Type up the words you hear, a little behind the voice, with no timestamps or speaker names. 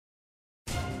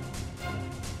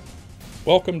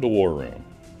Welcome to War Room,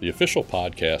 the official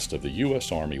podcast of the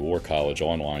U.S. Army War College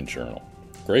online journal,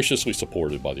 graciously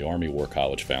supported by the Army War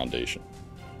College Foundation.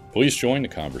 Please join the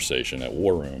conversation at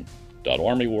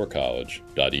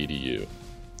warroom.armywarcollege.edu.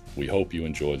 We hope you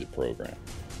enjoy the program.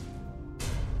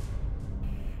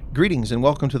 Greetings and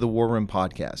welcome to the War Room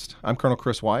podcast. I'm Colonel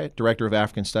Chris Wyatt, Director of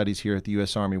African Studies here at the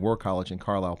U.S. Army War College in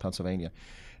Carlisle, Pennsylvania.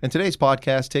 And today's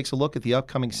podcast takes a look at the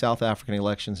upcoming South African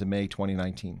elections in May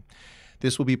 2019.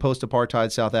 This will be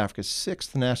post-apartheid South Africa's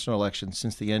sixth national election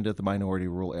since the end of the minority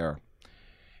rule era.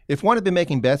 If one had been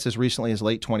making bets as recently as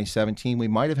late 2017, we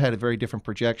might have had a very different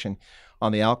projection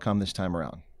on the outcome this time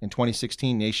around. In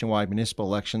 2016 nationwide municipal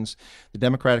elections, the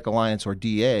Democratic Alliance, or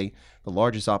DA, the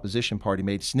largest opposition party,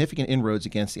 made significant inroads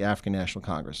against the African National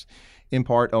Congress, in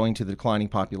part owing to the declining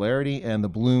popularity and the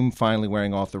bloom finally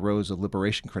wearing off the rose of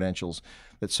liberation credentials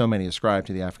that so many ascribe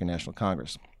to the African National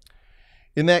Congress.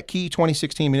 In that key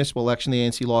 2016 municipal election, the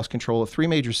ANC lost control of three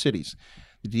major cities.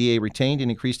 The DA retained and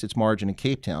increased its margin in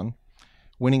Cape Town.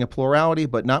 Winning a plurality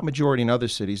but not majority in other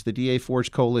cities, the DA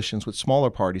forged coalitions with smaller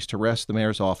parties to wrest the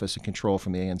mayor's office and control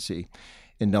from the ANC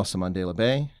in Nelson Mandela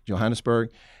Bay, Johannesburg,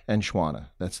 and Tshwane.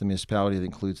 That's the municipality that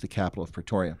includes the capital of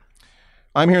Pretoria.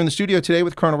 I'm here in the studio today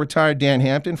with Colonel Retired Dan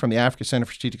Hampton from the Africa Center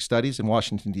for Strategic Studies in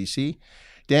Washington, D.C.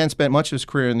 Dan spent much of his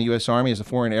career in the U.S. Army as a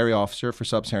foreign area officer for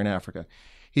sub-Saharan Africa.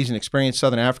 He's an experienced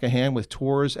Southern Africa hand with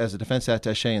tours as a defense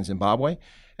attaché in Zimbabwe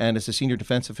and as a senior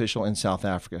defense official in South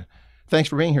Africa. Thanks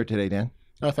for being here today, Dan.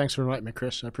 Oh, thanks for inviting me,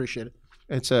 Chris. I appreciate it.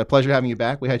 It's a pleasure having you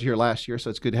back. We had you here last year, so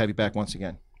it's good to have you back once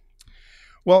again.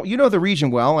 Well, you know the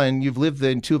region well, and you've lived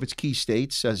in two of its key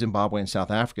states, Zimbabwe and South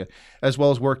Africa, as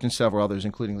well as worked in several others,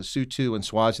 including Lesotho and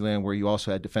Swaziland, where you also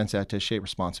had defense attaché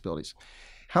responsibilities.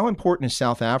 How important is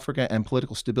South Africa and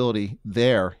political stability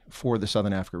there for the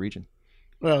Southern Africa region?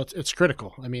 Well, it's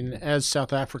critical. I mean, as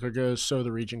South Africa goes, so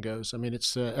the region goes. I mean,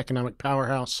 it's an economic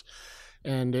powerhouse,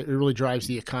 and it really drives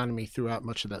the economy throughout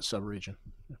much of that sub-region.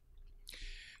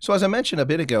 So as I mentioned a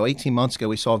bit ago, 18 months ago,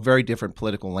 we saw a very different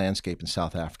political landscape in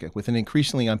South Africa, with an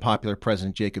increasingly unpopular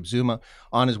President Jacob Zuma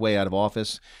on his way out of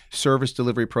office, service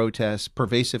delivery protests,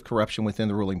 pervasive corruption within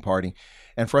the ruling party,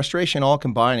 and frustration all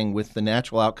combining with the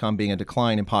natural outcome being a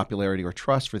decline in popularity or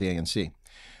trust for the ANC.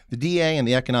 The DA and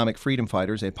the Economic Freedom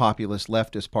Fighters, a populist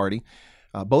leftist party,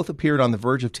 both appeared on the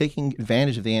verge of taking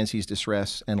advantage of the ANC's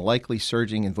distress and likely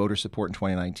surging in voter support in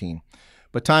 2019.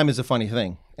 But time is a funny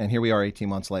thing, and here we are 18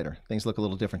 months later. Things look a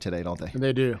little different today, don't they?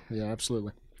 They do. Yeah,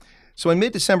 absolutely. So in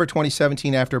mid-December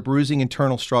 2017, after a bruising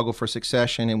internal struggle for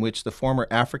succession in which the former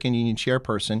African Union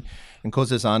chairperson,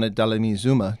 Nkosazana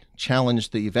Dlamini-Zuma,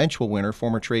 challenged the eventual winner,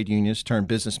 former trade unionist turned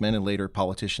businessman and later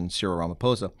politician Cyril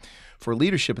Ramaphosa, for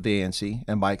leadership of the ANC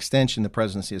and by extension the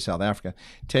presidency of South Africa,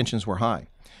 tensions were high.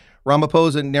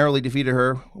 Ramaphosa narrowly defeated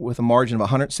her with a margin of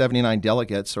 179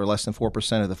 delegates, or less than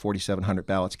 4% of the 4,700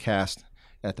 ballots cast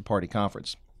at the party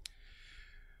conference.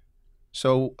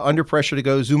 So, under pressure to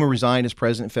go, Zuma resigned as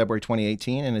president in February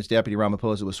 2018, and his deputy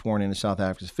Ramaphosa was sworn in as South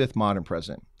Africa's fifth modern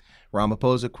president.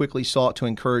 Ramaphosa quickly sought to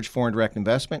encourage foreign direct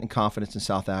investment and confidence in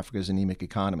South Africa's anemic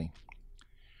economy.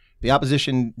 The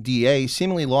opposition DA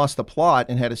seemingly lost the plot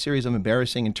and had a series of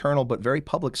embarrassing internal but very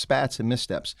public spats and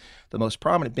missteps, the most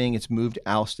prominent being its move to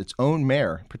oust its own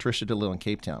mayor, Patricia de Lille, in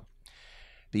Cape Town.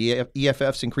 The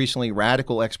EFF's increasingly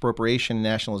radical expropriation and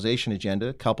nationalization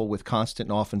agenda, coupled with constant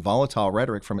and often volatile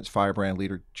rhetoric from its firebrand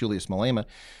leader, Julius Malema,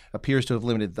 appears to have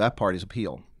limited that party's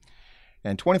appeal.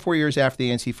 And 24 years after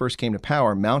the ANC first came to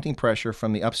power, mounting pressure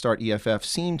from the upstart EFF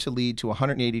seemed to lead to a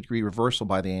 180-degree reversal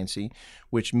by the ANC,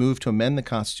 which moved to amend the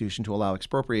Constitution to allow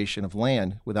expropriation of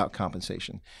land without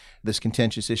compensation. This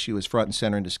contentious issue is front and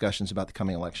center in discussions about the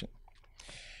coming election.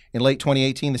 In late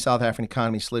 2018, the South African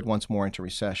economy slid once more into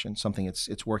recession, something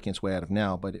it's working its way out of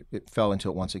now, but it fell into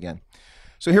it once again.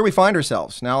 So here we find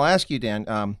ourselves. Now I'll ask you, Dan,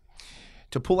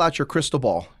 to pull out your crystal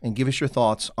ball and give us your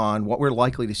thoughts on what we're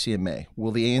likely to see in May.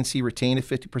 Will the ANC retain a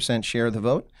 50% share of the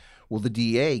vote? Will the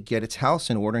DA get its house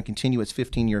in order and continue its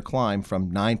 15-year climb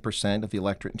from 9% of the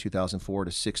electorate in 2004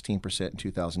 to 16% in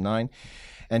 2009,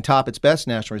 and top its best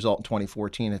national result in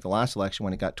 2014 at the last election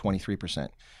when it got 23%?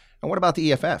 And what about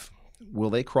the EFF?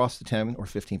 Will they cross the 10 or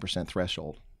 15%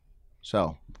 threshold?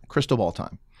 So, crystal ball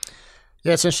time.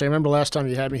 Yeah, it's interesting. I remember last time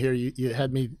you had me here, you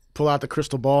had me pull out the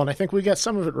crystal ball, and I think we got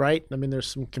some of it right. I mean, there's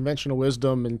some conventional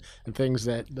wisdom and things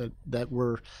that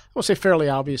were, I won't say fairly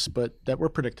obvious, but that were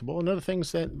predictable, and other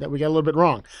things that we got a little bit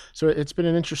wrong. So it's been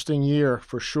an interesting year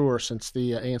for sure since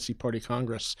the ANC Party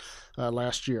Congress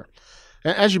last year.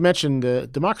 As you mentioned,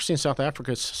 democracy in South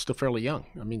Africa is still fairly young.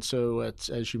 I mean, so it's,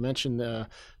 as you mentioned,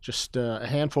 just a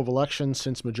handful of elections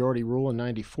since majority rule in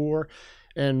 '94.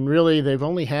 And really, they've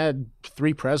only had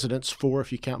 3 presidents, 4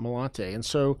 if you count Malante. And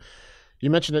so you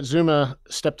mentioned that Zuma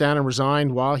stepped down and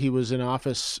resigned while he was in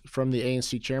office from the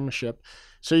ANC chairmanship.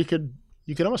 So you could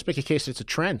almost make a case that it's a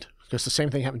trend, because the same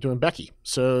thing happened to Mbeki.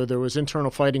 So there was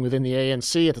internal fighting within the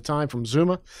ANC at the time from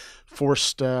Zuma,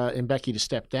 forced Mbeki to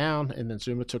step down, and then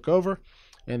Zuma took over.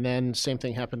 And then same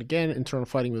thing happened again, internal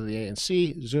fighting with the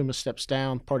ANC. Zuma steps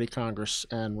down, Party Congress,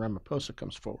 and Ramaphosa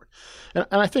comes forward. And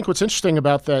I think what's interesting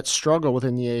about that struggle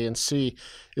within the ANC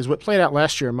is what played out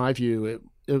last year, in my view.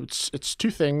 It's 2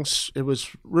 things. It was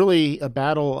really a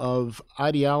battle of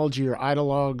ideology or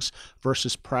ideologues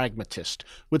versus pragmatist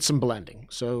with some blending.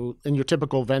 So in your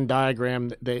typical Venn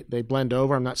diagram, they blend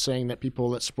over. I'm not saying that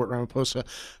people that support Ramaphosa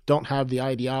don't have the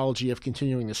ideology of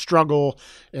continuing the struggle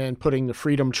and putting the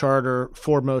Freedom Charter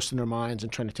foremost in their minds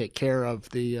and trying to take care of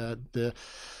the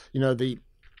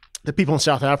people in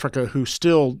South Africa who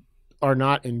still are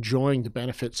not enjoying the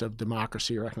benefits of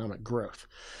democracy or economic growth.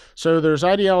 So there's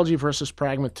ideology versus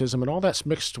pragmatism, and all that's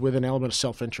mixed with an element of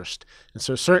self-interest. And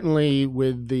so certainly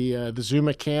with the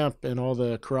Zuma camp and all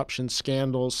the corruption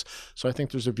scandals, so I think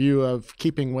there's a view of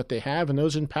keeping what they have, and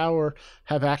those in power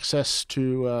have access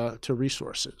to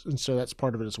resources. And so that's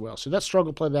part of it as well. So that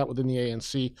struggle played out within the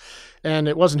ANC, and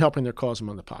it wasn't helping their cause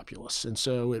among the populace. And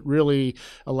so it really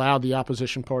allowed the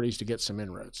opposition parties to get some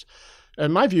inroads.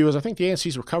 And my view is I think the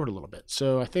ANC's recovered a little bit.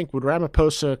 So I think with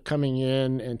Ramaphosa coming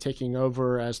in and taking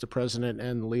over as the president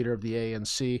and the leader of the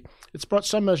ANC, it's brought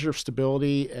some measure of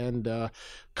stability and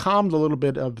calmed a little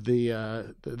bit of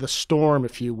the storm,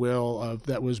 if you will,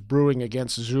 that was brewing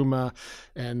against Zuma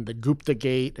and the Gupta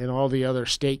Gate and all the other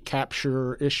state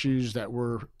capture issues that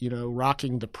were,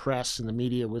 rocking the press and the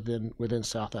media within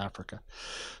South Africa.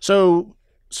 So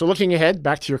looking ahead,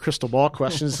 back to your crystal ball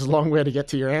question, this is a long way to get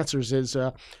to your answers, is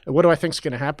what do I think is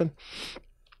going to happen?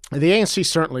 The ANC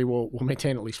certainly will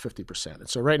maintain at least 50%. And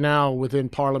so right now within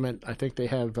Parliament, I think they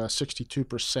have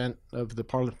 62% of the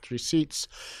parliamentary seats.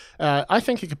 I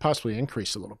think it could possibly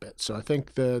increase a little bit. So I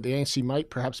think the ANC might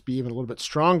perhaps be even a little bit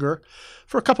stronger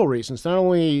for a couple of reasons. Not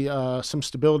only some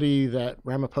stability that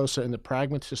Ramaphosa and the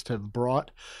pragmatists have brought,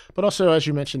 but also, as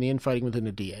you mentioned, the infighting within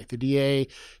the DA. The DA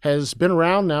has been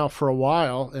around now for a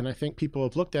while, and I think people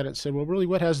have looked at it and said, well, really,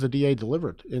 what has the DA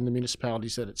delivered in the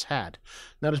municipalities that it's had?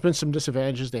 Now, there's been some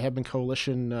disadvantages. They have been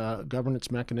coalition governance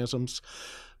mechanisms.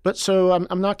 But so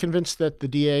I'm not convinced that the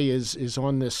DA is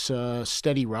on this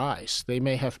steady rise. They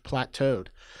may have plateaued.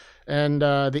 And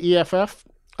the EFF,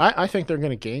 I think they're going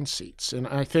to gain seats. And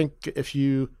I think if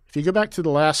you go back to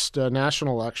the last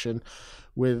national election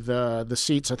with the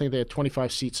seats, I think they had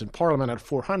 25 seats in Parliament out of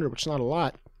 400, which is not a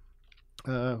lot.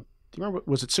 Do you remember,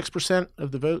 was it 6%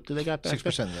 of the vote that they got back?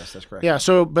 6%, yes, that's correct. Yeah,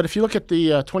 but if you look at the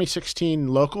 2016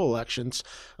 local elections,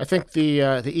 I think the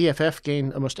EFF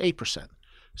gained almost 8%.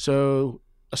 So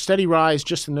a steady rise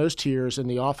just in those tiers in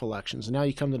the off elections. And now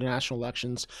you come to the national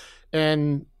elections,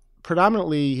 and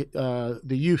predominantly the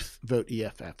youth vote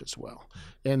EFF as well.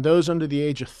 And those under the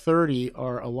age of 30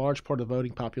 are a large part of the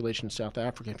voting population in South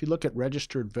Africa. If you look at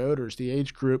registered voters, the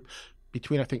age group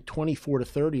between, I think, 24 to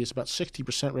 30 is about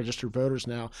 60% registered voters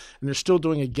now, and they're still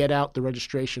doing a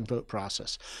get-out-the-registration vote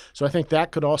process. So I think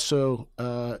that could also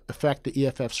affect the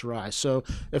EFF's rise. So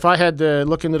if I had to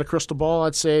look into the crystal ball,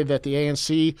 I'd say that the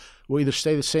ANC will either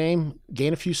stay the same,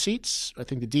 gain a few seats. I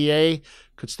think the DA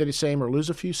could stay the same or lose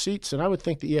a few seats, and I would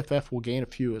think the EFF will gain a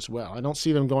few as well. I don't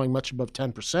see them going much above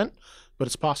 10%, but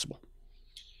it's possible.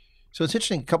 So it's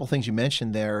interesting, a couple of things you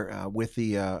mentioned there with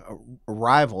the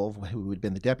arrival of who had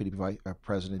been the deputy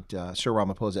president, Cyril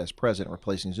Ramaphosa as president,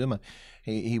 replacing Zuma.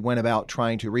 He went about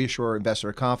trying to reassure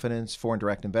investor confidence, foreign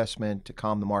direct investment, to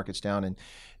calm the markets down, and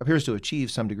appears to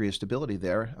achieve some degree of stability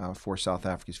there for South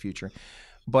Africa's future.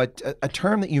 But a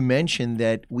term that you mentioned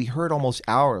that we heard almost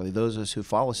hourly, those of us who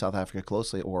follow South Africa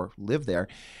closely or live there,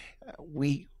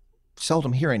 we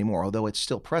seldom hear anymore, although it's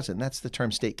still present. And that's the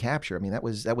term state capture. I mean, that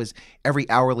was every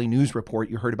hourly news report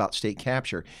you heard about state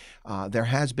capture. There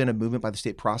has been a movement by the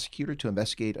state prosecutor to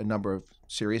investigate a number of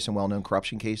serious and well-known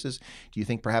corruption cases. Do you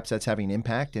think perhaps that's having an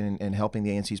impact in helping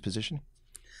the ANC's position?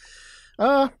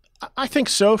 I think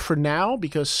so for now,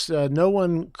 because no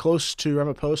one close to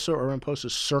Ramaphosa or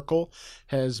Ramaphosa's circle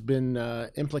has been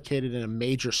implicated in a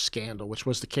major scandal, which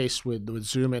was the case with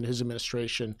Zuma and his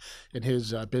administration and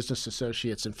his business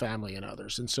associates and family and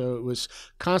others. And so it was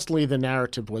constantly, the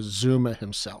narrative was Zuma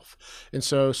himself. And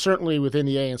so certainly within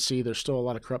the ANC, there's still a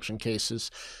lot of corruption cases.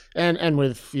 And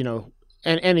with,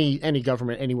 and any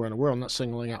government anywhere in the world, I'm not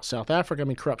singling out South Africa. I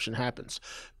mean, corruption happens.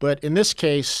 But in this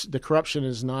case, the corruption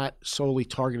is not solely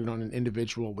targeted on an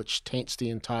individual, which taints the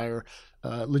entire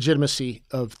legitimacy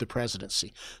of the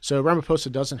presidency. So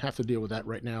Ramaphosa doesn't have to deal with that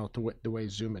right now the way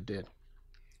Zuma did.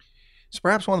 So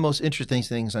perhaps one of the most interesting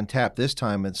things on tap this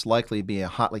time, it's likely to be a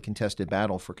hotly contested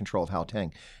battle for control of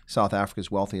Gauteng, South Africa's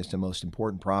wealthiest and most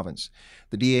important province.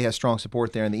 The DA has strong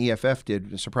support there, and the EFF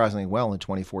did surprisingly well in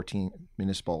 2016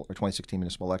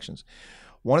 municipal elections.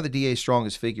 One of the DA's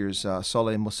strongest figures,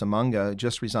 Solly Musamanga,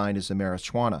 just resigned as the mayor of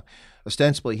Tshwane.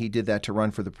 Ostensibly, he did that to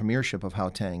run for the premiership of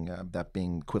Gauteng, that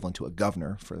being equivalent to a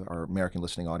governor for our American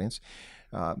listening audience.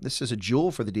 This is a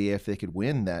jewel for the DA if they could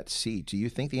win that seat. Do you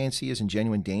think the ANC is in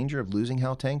genuine danger of losing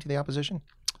Gauteng to the opposition?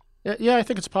 Yeah, I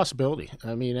think it's a possibility.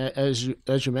 I mean, as you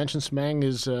mentioned, Semang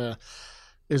is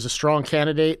a strong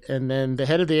candidate, and then the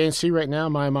head of the ANC right now,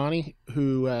 Maimane,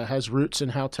 who has roots in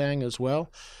Gauteng as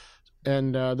well.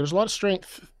 And there's a lot of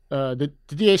strength. The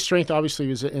DA's strength obviously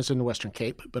is in the Western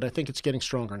Cape, but I think it's getting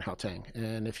stronger in Gauteng.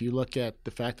 And if you look at the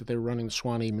fact that they're running the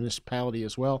Tshwane municipality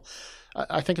as well,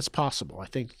 I think it's possible. I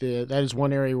think that is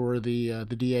one area where the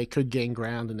DA could gain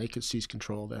ground and they could seize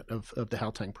control of the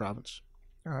Gauteng province.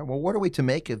 All right. Well, what are we to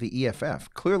make of the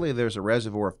EFF? Clearly, there's a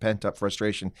reservoir of pent-up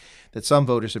frustration that some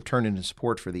voters have turned into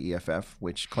support for the EFF,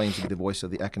 which claims to be the voice of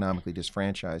the economically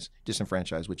disenfranchised,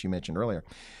 which you mentioned earlier.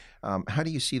 How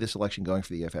do you see this election going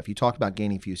for the EFF? You talked about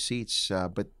gaining a few seats,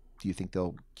 but do you think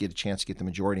they'll get a chance to get the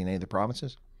majority in any of the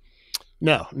provinces?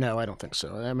 No, I don't think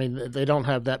so. I mean, they don't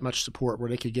have that much support where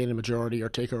they could gain a majority or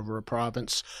take over a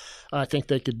province. I think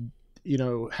they could,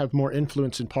 have more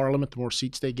influence in Parliament the more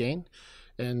seats they gain.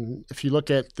 And if you look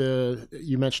at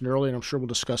you mentioned earlier, and I'm sure we'll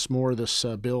discuss more, this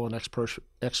bill on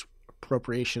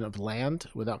expropriation of land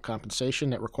without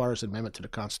compensation that requires an amendment to the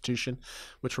Constitution,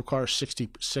 which requires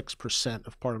 66%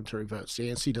 of parliamentary votes. The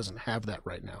ANC doesn't have that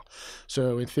right now.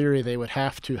 So in theory, they would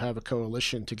have to have a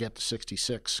coalition to get to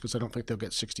 66, because I don't think they'll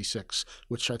get 66,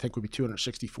 which I think would be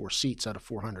 264 seats out of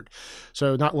 400.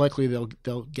 So not likely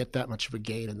they'll get that much of a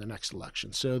gain in the next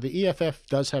election. So the EFF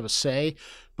does have a say,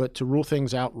 but to rule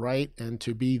things outright and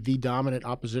to be the dominant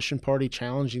opposition party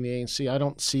challenging the ANC, I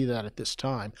don't see that at this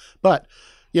time. But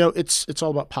it's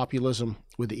all about populism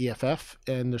with the EFF,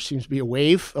 and there seems to be a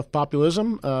wave of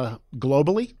populism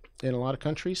globally in a lot of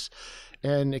countries,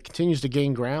 and it continues to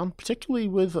gain ground, particularly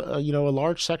with a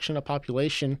large section of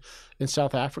population in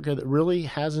South Africa that really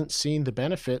hasn't seen the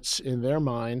benefits in their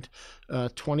mind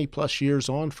 20 plus years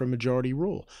on from majority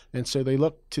rule, and so they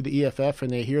look to the EFF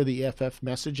and they hear the EFF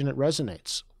message and it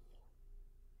resonates.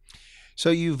 So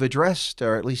you've addressed,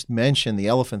 or at least mentioned, the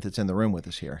elephant that's in the room with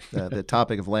us here, the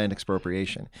topic of land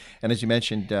expropriation. And as you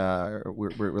mentioned,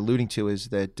 we're alluding to is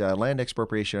that land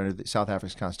expropriation under the South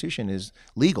Africa's Constitution is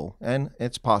legal, and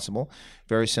it's possible,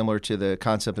 very similar to the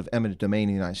concept of eminent domain in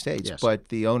the United States. Yes. But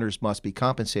the owners must be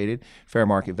compensated fair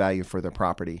market value for their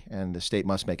property, and the state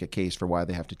must make a case for why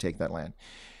they have to take that land.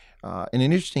 In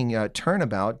an interesting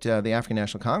turnabout, the African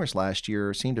National Congress last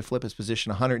year seemed to flip its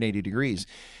position 180 degrees.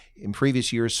 In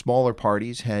previous years, smaller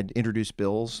parties had introduced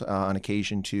bills on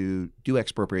occasion to do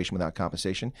expropriation without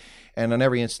compensation. And on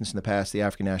every instance in the past, the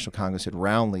African National Congress had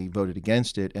roundly voted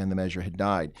against it, and the measure had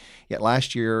died. Yet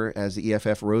last year, as the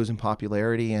EFF rose in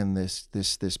popularity and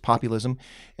this populism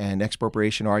and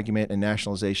expropriation argument and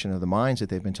nationalization of the mines that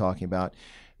they've been talking about,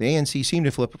 the ANC seemed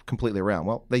to flip completely around.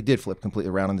 Well, they did flip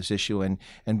completely around on this issue and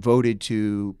voted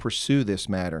to pursue this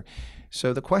matter.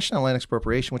 So the question on land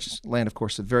expropriation, which is land, of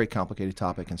course, a very complicated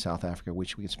topic in South Africa,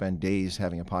 which we could spend days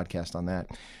having a podcast on that.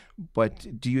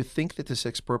 But do you think that this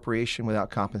expropriation without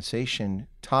compensation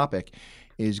topic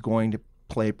is going to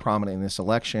play prominent in this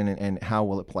election, and how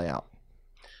will it play out?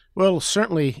 Well, it'll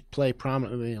certainly play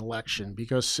prominently in the election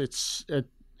because it's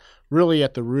really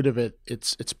at the root of it,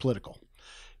 it's political.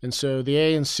 And so the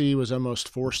ANC was almost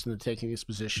forced into taking this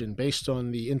position based on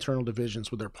the internal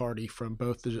divisions with their party from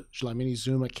both the Dlamini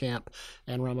Zuma camp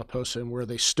and Ramaphosa and where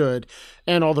they stood,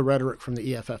 and all the rhetoric from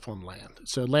the EFF on land.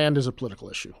 So land is a political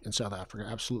issue in South Africa,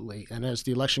 absolutely. And as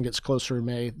the election gets closer in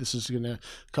May, this is going to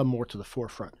come more to the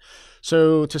forefront.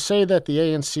 So to say that the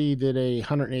ANC did a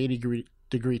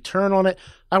 180-degree turn on it,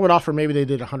 I would offer maybe they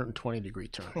did a 120-degree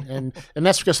turn. And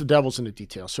that's because the devil's in the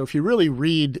details. So if you really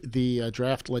read the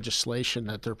draft legislation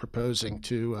that they're proposing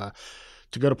to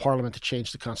go to Parliament to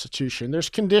change the Constitution, there's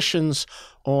conditions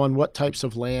on what types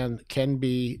of land can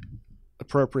be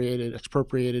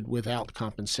expropriated without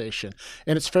compensation.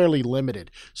 And it's fairly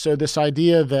limited. So this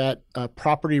idea that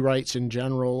property rights in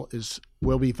general is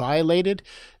will be violated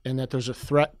and that there's a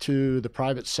threat to the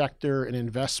private sector and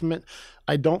investment,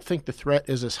 I don't think the threat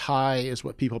is as high as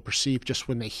what people perceive just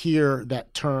when they hear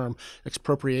that term,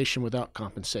 expropriation without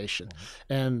compensation.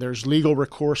 And there's legal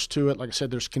recourse to it. Like I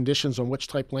said, there's conditions on which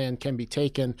type land can be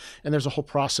taken, and there's a whole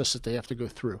process that they have to go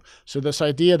through. So this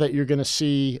idea that you're going to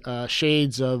see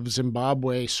shades of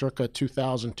Zimbabwe circa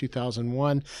 2000,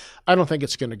 2001, I don't think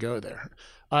it's going to go there.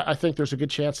 I think there's a good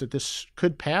chance that this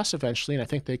could pass eventually, and I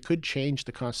think they could change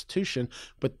the Constitution,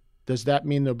 but does that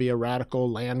mean there'll be a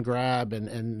radical land grab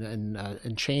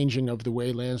and changing of the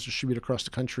way land's distributed across the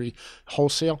country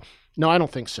wholesale? No, I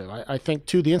don't think so. I think,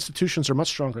 too, the institutions are much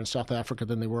stronger in South Africa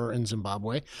than they were in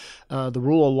Zimbabwe. The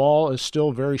rule of law is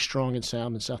still very strong and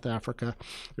sound in South Africa.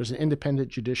 There's an independent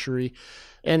judiciary,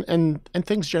 and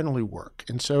things generally work.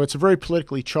 And so it's very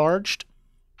politically charged.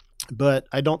 But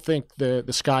I don't think the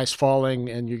sky's falling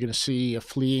and you're going to see a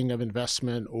fleeing of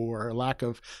investment or a lack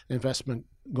of investment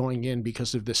going in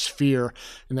because of this fear,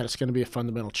 and that it's going to be a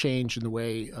fundamental change in the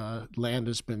way land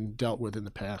has been dealt with in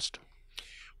the past.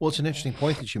 Well, it's an interesting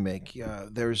point that you make.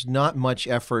 There's not much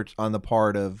effort on the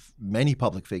part of many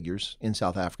public figures in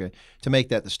South Africa to make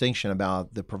that distinction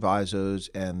about the provisos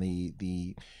and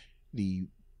the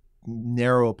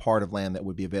narrow part of land that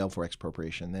would be available for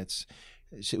expropriation.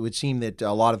 So it would seem that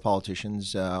a lot of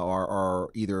politicians are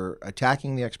either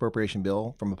attacking the expropriation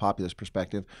bill from a populist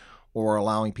perspective or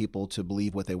allowing people to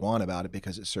believe what they want about it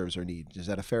because it serves their needs. Is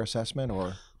that a fair assessment?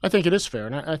 Or I think it is fair,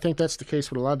 and I think that's the case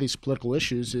with a lot of these political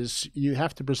issues is you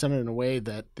have to present it in a way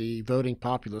that the voting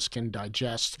populace can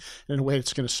digest in a way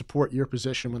that's going to support your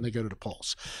position when they go to the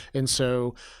polls. And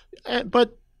so,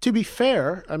 but to be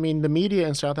fair, I mean, the media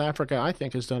in South Africa, I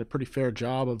think, has done a pretty fair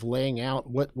job of laying out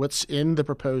what's in the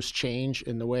proposed change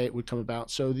and the way it would come about.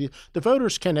 So the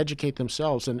voters can educate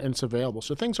themselves, and it's available.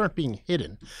 So things aren't being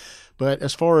hidden. But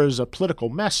as far as a political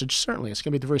message, certainly it's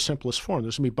going to be the very simplest form.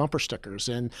 There's going to be bumper stickers,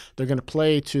 and they're going to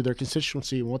play to their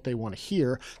constituency and what they want to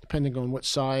hear, depending on what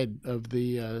side of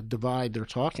the divide they're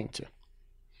talking to.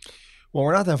 Well,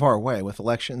 we're not that far away, with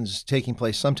elections taking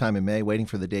place sometime in May, waiting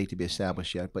for the date to be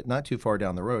established yet, but not too far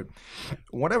down the road.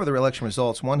 Whatever the election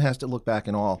results, one has to look back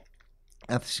in awe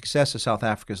at the success of South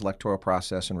Africa's electoral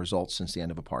process and results since the end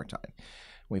of apartheid.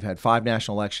 We've had 5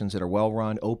 national elections that are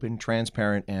well-run, open,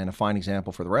 transparent, and a fine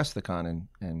example for the rest of the continent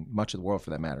and much of the world for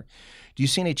that matter. Do you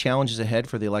see any challenges ahead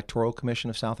for the Electoral Commission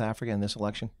of South Africa in this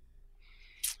election?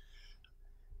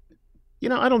 You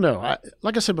know, I don't know.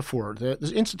 Like I said before,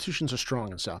 the institutions are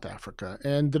strong in South Africa,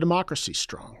 and the democracy is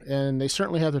strong. And they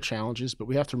certainly have their challenges, but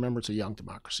we have to remember it's a young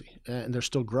democracy, and they're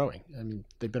still growing. I mean,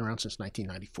 they've been around since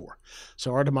 1994.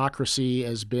 So our democracy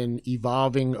has been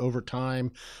evolving over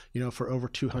time, for over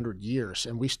 200 years,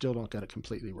 and we still don't get it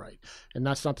completely right. And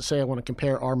that's not to say I want to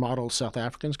compare our model to South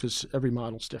Africans, because every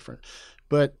model is different.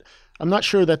 But I'm not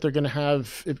sure that they're going to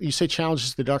have, if you say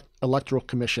challenges to the Electoral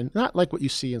Commission, not like what you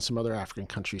see in some other African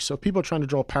countries. So people are trying to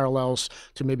draw parallels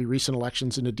to maybe recent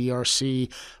elections in the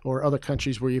DRC or other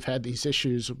countries where you've had these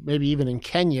issues, maybe even in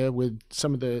Kenya with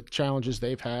some of the challenges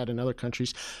they've had in other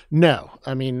countries. No,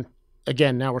 I mean,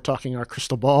 again, now we're talking our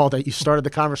crystal ball that you started the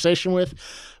conversation with,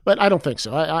 but I don't think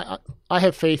so. I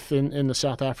have faith in the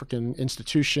South African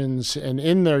institutions and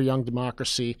in their young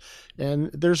democracy,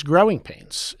 and there's growing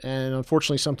pains. And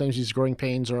unfortunately, sometimes these growing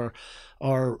pains are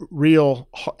real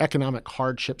economic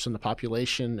hardships in the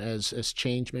population as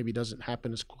change maybe doesn't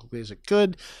happen as quickly as it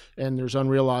could, and there's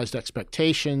unrealized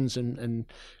expectations, and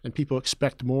people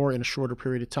expect more in a shorter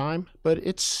period of time. But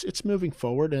it's moving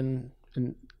forward, and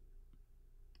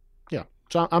yeah,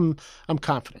 so I'm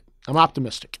confident. I'm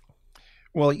optimistic.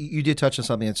 Well, you did touch on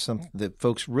something that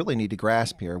folks really need to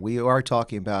grasp here. We are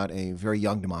talking about a very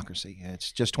young democracy.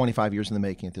 It's just 25 years in the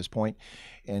making at this point,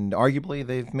 and arguably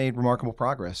they've made remarkable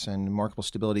progress and remarkable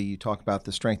stability. You talk about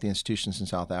the strength of the institutions in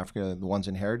South Africa, the ones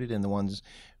inherited and the ones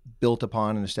built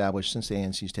upon and established since the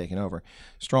ANC's taken over.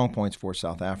 Strong points for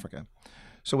South Africa.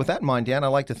 So with that in mind, Dan, I'd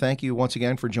like to thank you once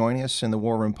again for joining us in the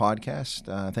War Room podcast.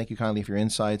 Thank you kindly for your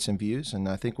insights and views, and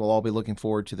I think we'll all be looking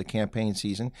forward to the campaign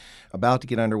season about to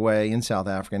get underway in South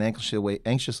Africa and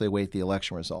anxiously await the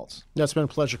election results. That's been a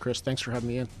pleasure, Chris. Thanks for having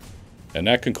me in. And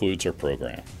that concludes our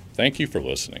program. Thank you for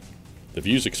listening. The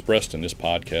views expressed in this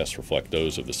podcast reflect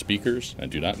those of the speakers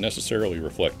and do not necessarily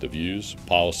reflect the views,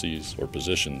 policies, or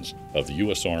positions of the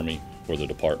U.S. Army or the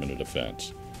Department of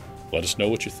Defense. Let us know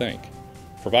what you think.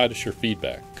 Provide us your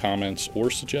feedback, comments,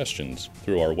 or suggestions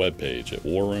through our webpage at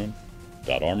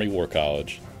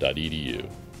warroom.armywarcollege.edu,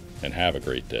 and have a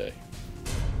great day.